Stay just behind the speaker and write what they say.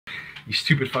You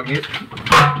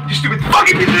stupid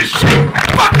fucking piece of shit.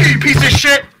 Fuck you, piece of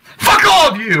shit. Fuck all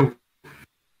of you.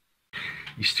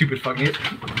 You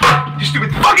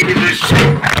stupid fucking piece of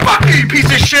shit. Fuck you,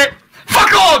 piece of shit.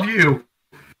 Fuck all of you.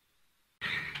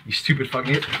 You stupid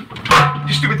fucking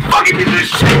piece of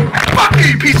shit. Fuck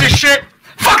you, piece of shit.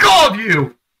 Fuck all of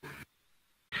you.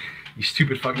 You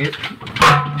stupid fucking piece of shit.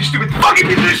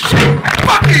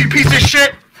 Fuck you, piece of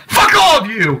shit. Fuck all of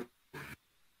you.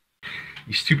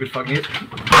 You stupid fucking piece of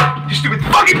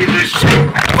shit.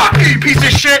 Fuck you, piece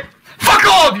of shit. Fuck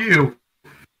all of you.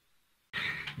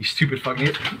 You stupid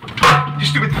fucking piece of shit. Fuck you, piece of shit. Fuck all of you.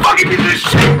 You stupid fucking piece of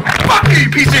shit. Fuck you,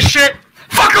 piece of shit.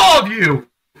 Fuck all of you.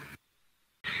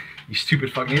 You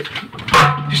stupid fucking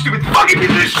piece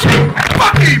of shit.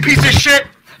 Fuck you, piece of shit.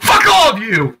 Fuck all of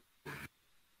you.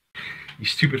 You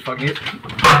stupid fucking piece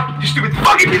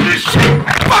of shit.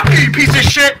 Fuck you, piece of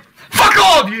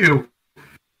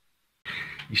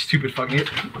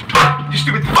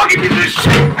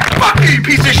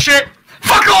shit.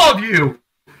 Fuck all of you.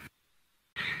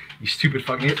 You stupid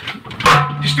fucking piece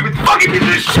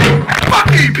of shit. Fuck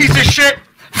you, piece of shit.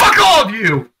 Fuck all of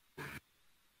you.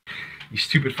 You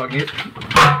stupid fucking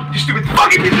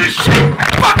piece of shit.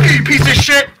 Fuck you, piece of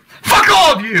shit. Fuck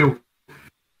all of you.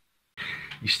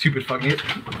 You stupid fucking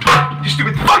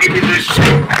piece of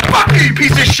shit. Fuck you,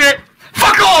 piece of shit.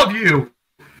 Fuck all of you.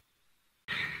 You stupid fucking piece of shit. Fuck you, piece of shit. Fuck all of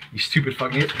you. You stupid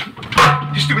fucking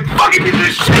piece of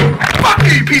shit. Fuck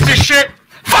you, piece of shit.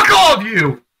 Fuck all of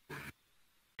you.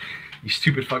 You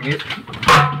stupid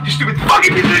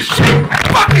fucking piece of shit.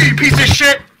 Fuck you, piece of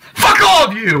shit. Fuck all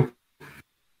of you.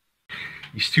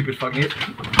 You stupid fucking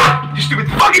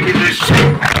piece of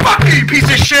shit. Fuck you, piece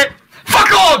of shit.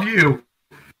 Fuck all of you.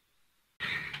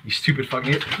 You stupid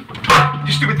fucking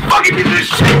piece of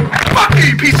shit. Fuck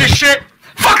you, piece of shit.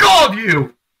 Fuck all of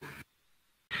you.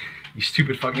 You stupid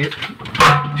fucking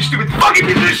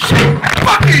piece of shit.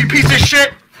 Fuck you, piece of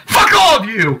shit. Fuck all of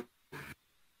you.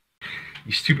 You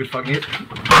stupid fucking piece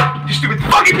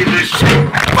of shit.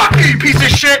 Fuck you, piece of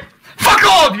shit. Fuck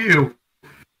all of you.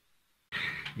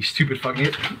 You stupid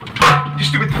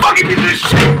fucking piece of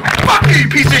shit. Fuck you,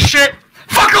 piece of shit.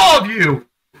 Fuck all of you.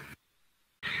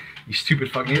 You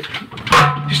stupid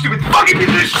fucking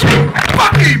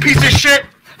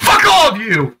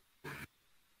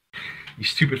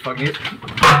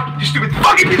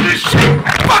piece of shit.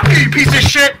 Fuck you, piece of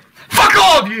shit. Fuck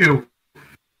all of you.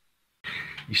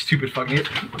 You stupid fucking piece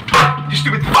of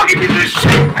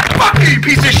shit. Fuck you,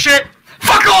 piece of shit.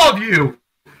 Fuck all of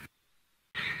you.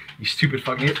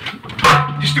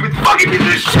 You stupid fucking piece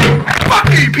of shit. Fuck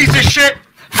you, piece of shit.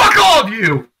 Fuck all of you.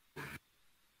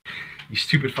 You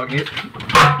stupid fucking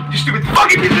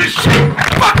piece of shit.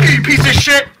 Fuck you, piece of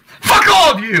shit. Fuck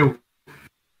all of you.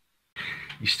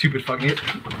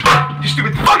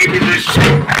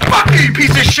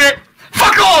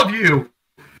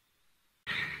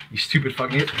 You stupid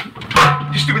fucking piece of shit.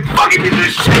 Fuck you, piece of shit. Fuck all of you. You stupid fucking piece of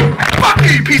shit. Fuck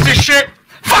you, piece of shit.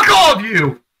 Fuck all of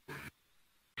you.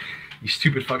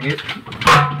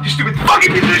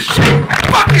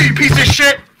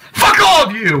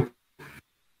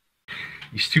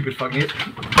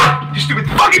 You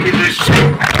stupid fucking piece of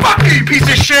shit. Fuck you, piece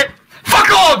of shit. Fuck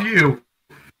all of you. You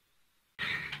stupid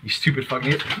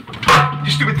fucking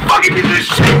piece of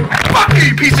shit. Fuck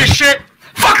you, piece of shit.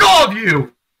 Fuck all of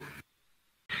you.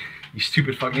 You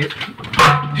stupid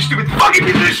fucking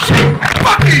piece of shit.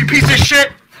 Fuck you, piece of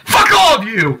shit. Fuck all of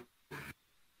you.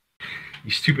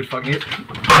 You stupid fucking piece of shit. Fuck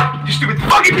you, piece of shit. Fuck all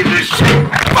of you. You stupid fucking piece of shit.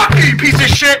 Fuck you, piece of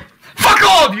shit. Fuck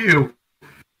all of you.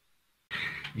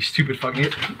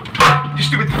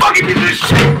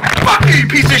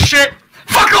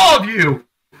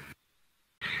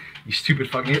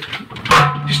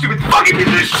 You stupid fucking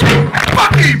piece of shit.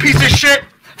 Fuck you, piece of shit.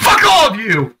 Fuck all of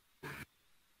you.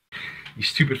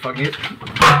 You stupid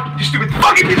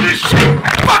fucking piece of shit.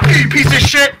 Fuck you, piece of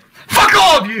shit. Fuck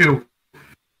all of you.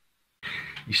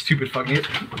 You stupid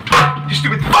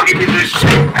fucking piece of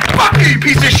shit. Fuck you,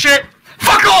 piece of shit.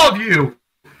 Fuck all of you.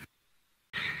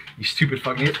 You stupid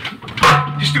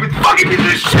fucking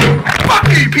piece of shit. Fuck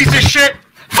you, piece of shit.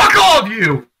 Fuck all of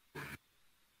you.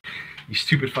 You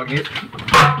stupid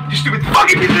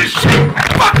fucking piece of shit.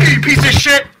 Fuck you, piece of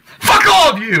shit. Fuck all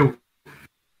of you.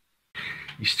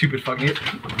 You stupid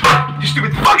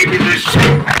fucking piece of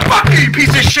shit. Fuck you,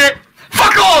 piece of shit.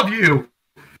 Fuck all of you.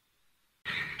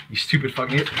 You stupid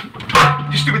fucking piece of shit. Fuck you, piece of shit. Fuck all of you.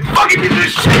 You stupid fucking piece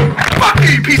of shit. Fuck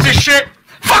you, piece of shit.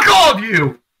 Fuck all of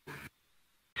you.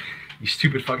 You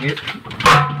stupid fucking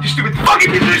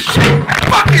piece of shit.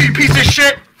 Fuck you, piece of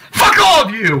shit. Fuck all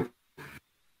of you.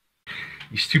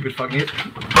 You stupid fucking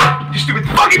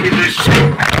piece of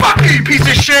shit. Fuck you, piece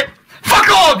of shit. Fuck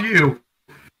all of you.